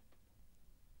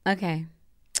 Okay.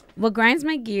 What grinds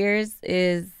my gears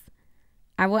is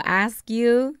I will ask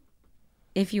you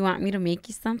if you want me to make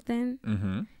you something,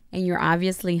 and you're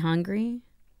obviously hungry,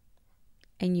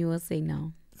 and you will say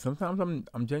no. Sometimes I'm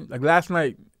like last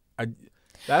night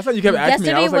you kept asking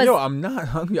me. I was like, yo, I'm not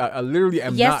hungry. I literally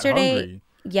am not hungry.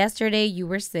 Yesterday you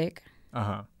were sick.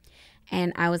 Uh-huh.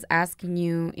 And I was asking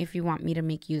you if you want me to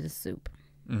make you the soup.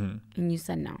 Mm-hmm. And you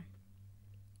said no.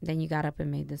 Then you got up and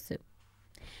made the soup.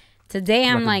 Today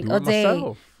I'm like,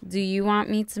 O'Day, do you want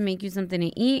me to make you something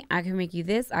to eat? I can make you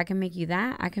this. I can make you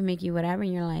that. I can make you whatever.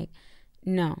 And you're like,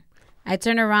 no. I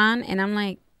turn around and I'm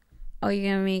like, oh,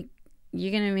 you're gonna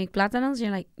make plátanos?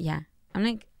 You're like, yeah. I'm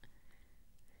like,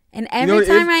 and every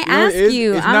time I ask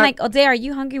you, I'm like, O'Day, are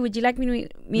you hungry? Would you like me to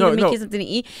make you something to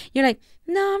eat? You're like,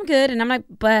 no, I'm good. And I'm like,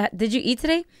 but did you eat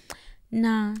today?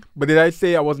 No. But did I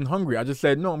say I wasn't hungry? I just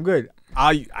said, no, I'm good.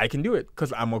 I can do it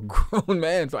because I'm a grown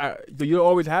man. So you don't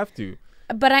always have to.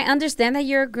 But I understand that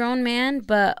you're a grown man,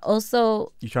 but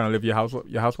also... You trying to live your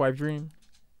housewife dream?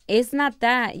 It's not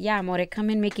that. Yeah, amore, come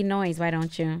in making noise. Why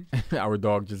don't you? Our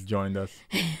dog just joined us.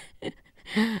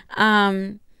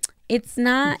 It's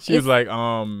not... She was like, you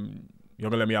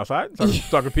gonna let me outside so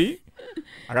I can pee?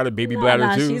 I got a baby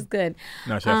bladder too. She's good.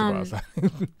 No, she has to go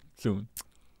outside soon.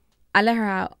 I let her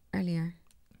out earlier.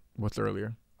 What's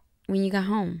earlier? When you got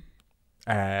home.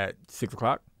 At 6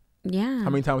 o'clock? Yeah. How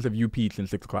many times have you peed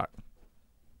since 6 o'clock?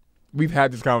 We've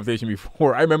had this conversation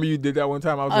before. I remember you did that one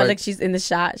time. I was like, she's in the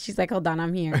shot. She's like, hold on,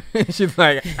 I'm here. She's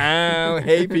like,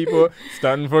 hey, people,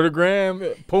 stunting for the gram,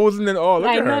 posing and all. Look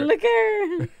at her. Look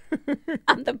at her.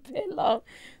 On the pillow.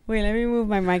 Wait, let me move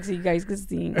my mic so you guys can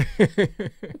see.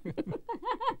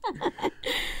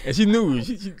 And she knew,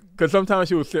 because sometimes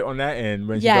she would sit on that end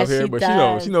when she's up here, but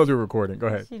she knows we're recording. Go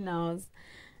ahead. She knows.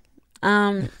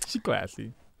 She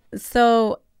classy.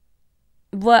 So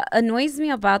what annoys me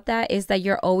about that is that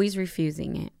you're always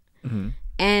refusing it. Mm-hmm.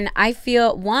 And I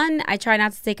feel, one, I try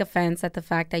not to take offense at the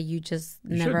fact that you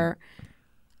never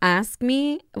ask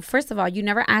me. First of all, you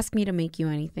never ask me to make you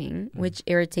anything, which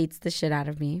irritates the shit out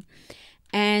of me.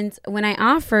 And when I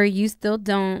offer, you still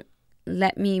don't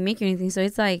let me make you anything. So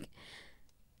it's like,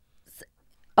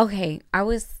 okay, I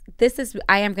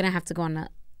am going to have to go on a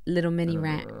little mini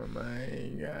rant. Oh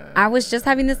my God. I was just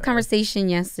having this conversation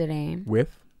yesterday.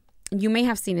 With? You may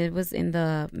have seen it. It was in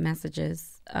the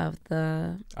messages of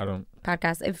the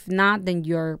podcast. If not, then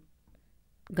you're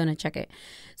going to check it.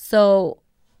 So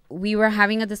we were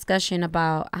having a discussion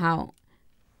about how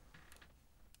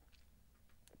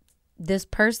this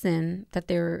person that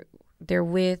they're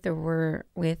with or were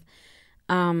with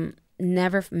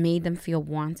never made them feel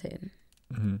wanted.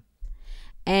 Mm-hmm.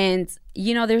 And,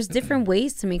 there's different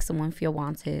ways to make someone feel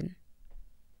wanted.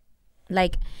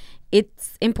 Like,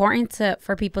 it's important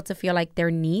for people to feel like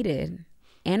they're needed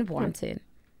and wanted.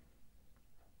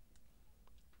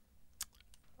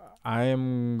 I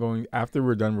am going, after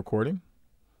we're done recording,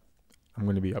 I'm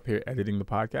going to be up here editing the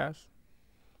podcast.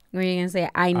 Were you going to say,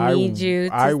 I need you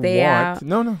to stay out?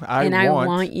 No. I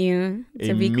want you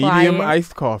to be quiet. A medium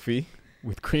iced coffee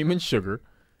with cream and sugar.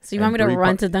 So you want me to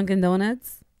run to Dunkin'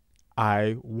 Donuts?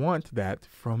 I want that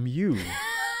from you.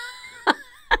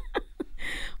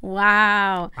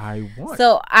 Wow. I want.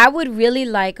 So I would really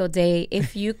like, O'Day,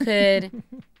 if you could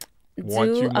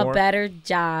do a better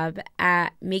job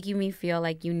at making me feel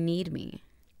like you need me.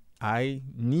 I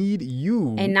need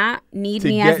you. And not need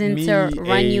me as in to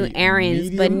run you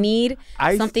errands, but need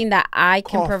something that I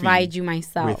can provide you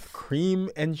myself. With cream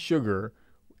and sugar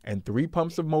and 3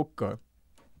 pumps of mocha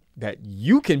that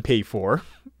you can pay for.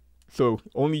 So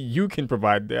only you can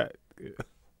provide that.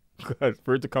 because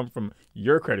for it to come from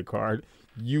your credit card,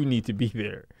 you need to be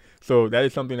there. So that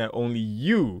is something that only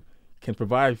you can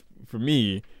provide for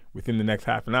me within the next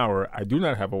half an hour. I do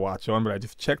not have a watch on, but I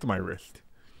just checked my wrist.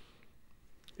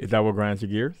 Is that what grinds your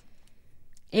gears?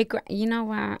 You know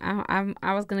what?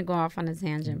 I was gonna go off on a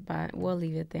tangent, but we'll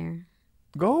leave it there.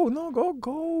 Go.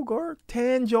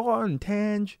 Tange on.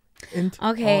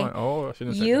 Okay. On. Oh, I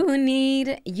shouldn't have said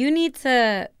that. You need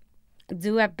to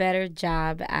do a better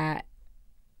job at.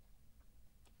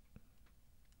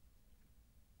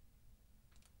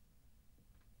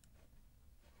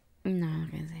 No, I'm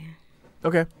not gonna say it.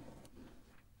 Okay.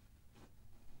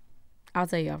 I'll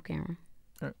tell you off camera.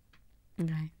 All right.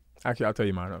 Okay. Actually, I'll tell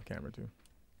you mine off camera too.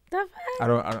 The fuck? I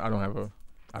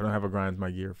don't have a grinds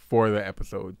my gear for the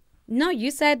episode. No,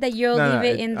 you said that you'll leave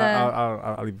it in the.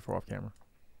 I'll leave it for off camera.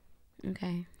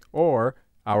 Okay. Or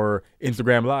our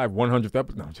Instagram Live 100th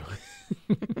episode. No, I'm joking.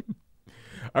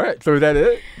 All right, so is that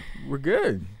it? We're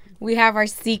good. We have our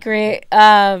secret.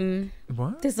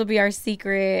 What? This will be our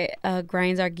secret.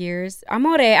 Grinds our gears.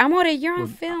 Amore, you're on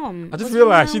film. I just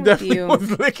realized she definitely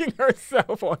was licking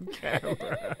herself on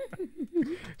camera.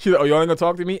 She's like, "Oh, you ain't gonna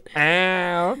talk to me?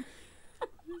 Ow.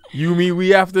 You mean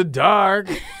we after dark?"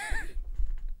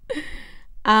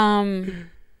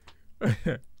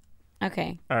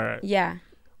 Okay. All right. Yeah.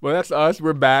 Well, that's us.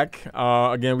 We're back.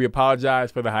 Again, we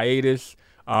apologize for the hiatus.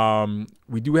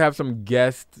 We do have some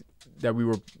guests that we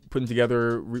were putting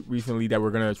together recently that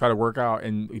we're going to try to work out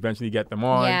and eventually get them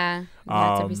on. Yeah. We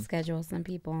have to reschedule some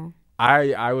people.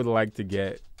 I would like to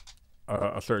get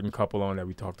a certain couple on that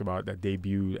we talked about that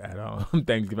debuted at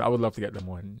Thanksgiving. I would love to get them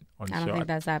on the show. I don't think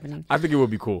that's happening. I think it would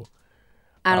be cool.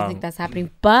 I don't think that's happening,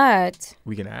 but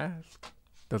we can ask.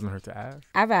 Doesn't hurt to ask.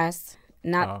 I've asked,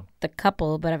 not the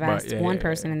couple, but I've asked one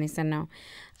person and they said no.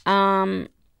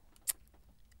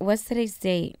 What's today's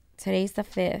date? Today's the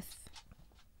 5th.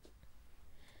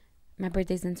 My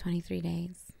birthday's in 23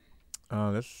 days.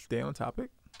 Let's stay on topic.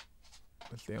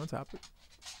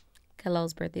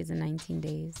 Kalo's birthday's in 19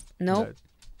 days. Nope.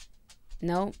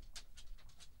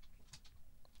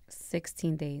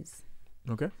 16 days.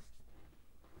 Okay.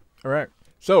 All right.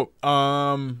 So,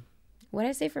 what did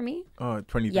I say for me?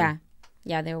 23.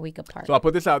 Yeah, they're a week apart. So I'll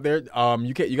put this out there.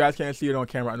 You guys can't see it on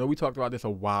camera. I know we talked about this a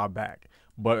while back,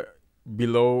 but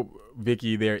below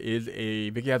Vicky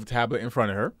Vicky has a tablet in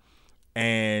front of her,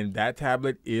 and that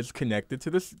tablet is connected to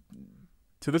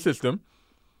the system.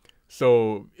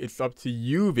 So it's up to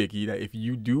you, Vicky, that if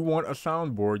you do want a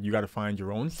soundboard, you got to find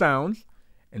your own sounds,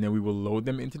 and then we will load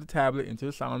them into the tablet, into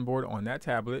the soundboard on that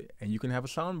tablet, and you can have a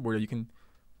soundboard that you can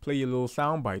play your little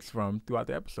sound bites from throughout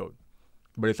the episode.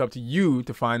 But it's up to you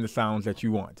to find the sounds that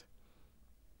you want.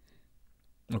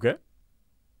 Okay?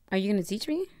 Are you going to teach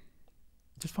me?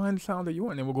 Just find the sound that you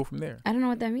want, and then we'll go from there. I don't know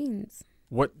what that means.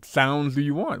 What sounds do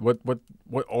you want? What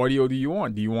audio do you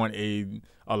want? Do you want a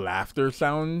laughter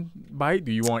sound bite?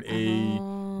 Do you want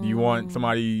Do you want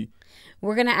somebody?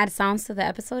 We're gonna add sounds to the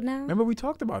episode now. Remember we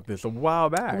talked about this a while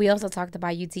back. We also talked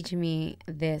about you teaching me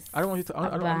this. I don't want you.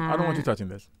 I don't want you touching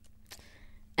this.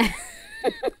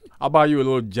 I'll buy you a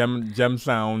little gem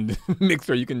sound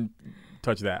mixer. You can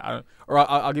touch that,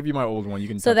 I'll give you my old one. You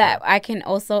can so that I can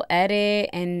also edit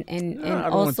and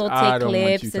also take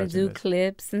clips and do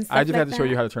clips and stuff. I just have to show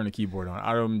you how to turn the keyboard on.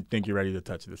 I don't think you're ready to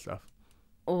touch this stuff.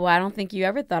 Well, I don't think you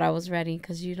ever thought I was ready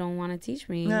because you don't want to teach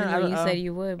me. Nah, you said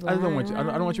you would. But I don't want you. I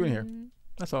don't want you in here.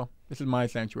 That's all. This is my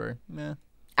sanctuary. Nah.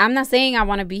 I'm not saying I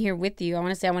want to be here with you. I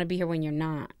want to say I want to be here when you're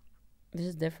not.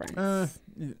 There's a difference. I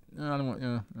don't want. I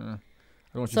don't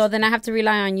want so then I have to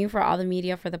rely on you for all the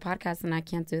media for the podcast, and I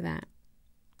can't do that.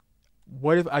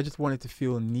 What if I just wanted to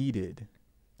feel needed?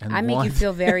 I make you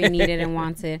feel very needed and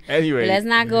wanted. Anyway, let's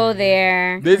not go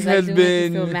there. This has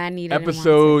been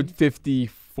episode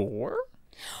 54.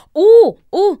 Ooh!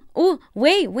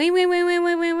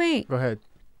 Wait! Go ahead.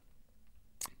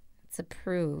 To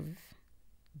prove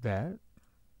that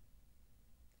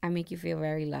I make you feel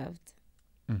very loved.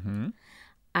 Mm-hmm.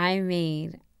 I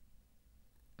made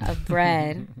a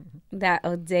bread that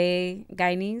O'Day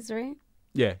Guyanese, right?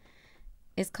 Yeah.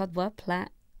 It's called what?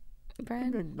 Plat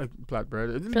bread? Like plat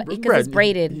bread. Because it's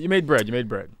braided. You made bread.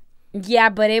 Yeah,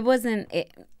 but it wasn't.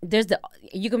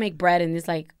 You can make bread, and there's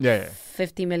like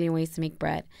 50 million ways to make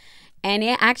bread, and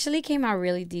it actually came out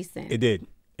really decent. It did.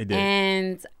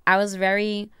 And I was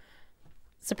very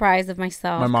surprised of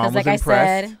myself. My mom was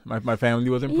impressed. My family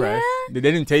was impressed. Yeah. They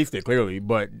didn't taste it clearly,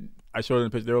 but I showed them the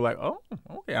picture. They were like, "Oh,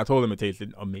 okay." I told them it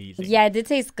tasted amazing. Yeah, it did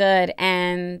taste good,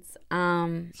 and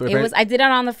I did it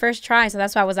on the first try, so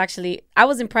that's why I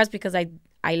was impressed because I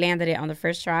landed it on the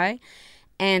first try.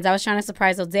 And I was trying to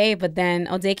surprise O'Day, but then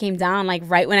O'Day came down like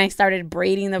right when I started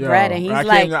braiding the bread, and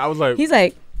he's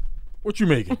like, "What you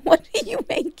making? What are you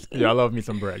making?" Yeah, I love me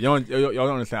some bread. Y'all don't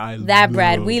understand. That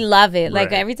bread, we love it. Bread.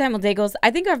 Like every time O'Day goes, I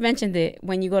think I've mentioned it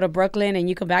when you go to Brooklyn and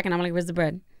you come back, and I'm like, "Where's the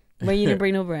bread? Where you didn't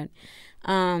bring no bread?"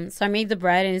 So I made the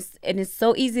bread, and it's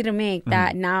so easy to make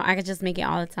that now I can just make it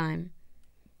all the time.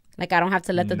 Like I don't have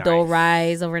to let the dough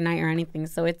rise overnight or anything.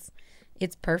 So it's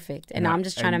perfect. And now I'm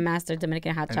just trying to master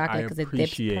Dominican hot chocolate because it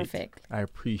dips perfect. I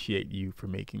appreciate you for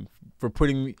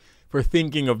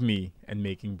thinking of me and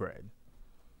making bread.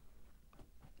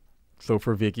 So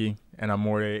for Vicky and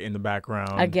Amore in the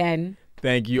background. Again.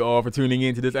 Thank you all for tuning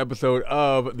in to this episode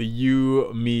of the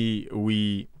You, Me,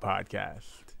 We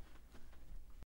podcast.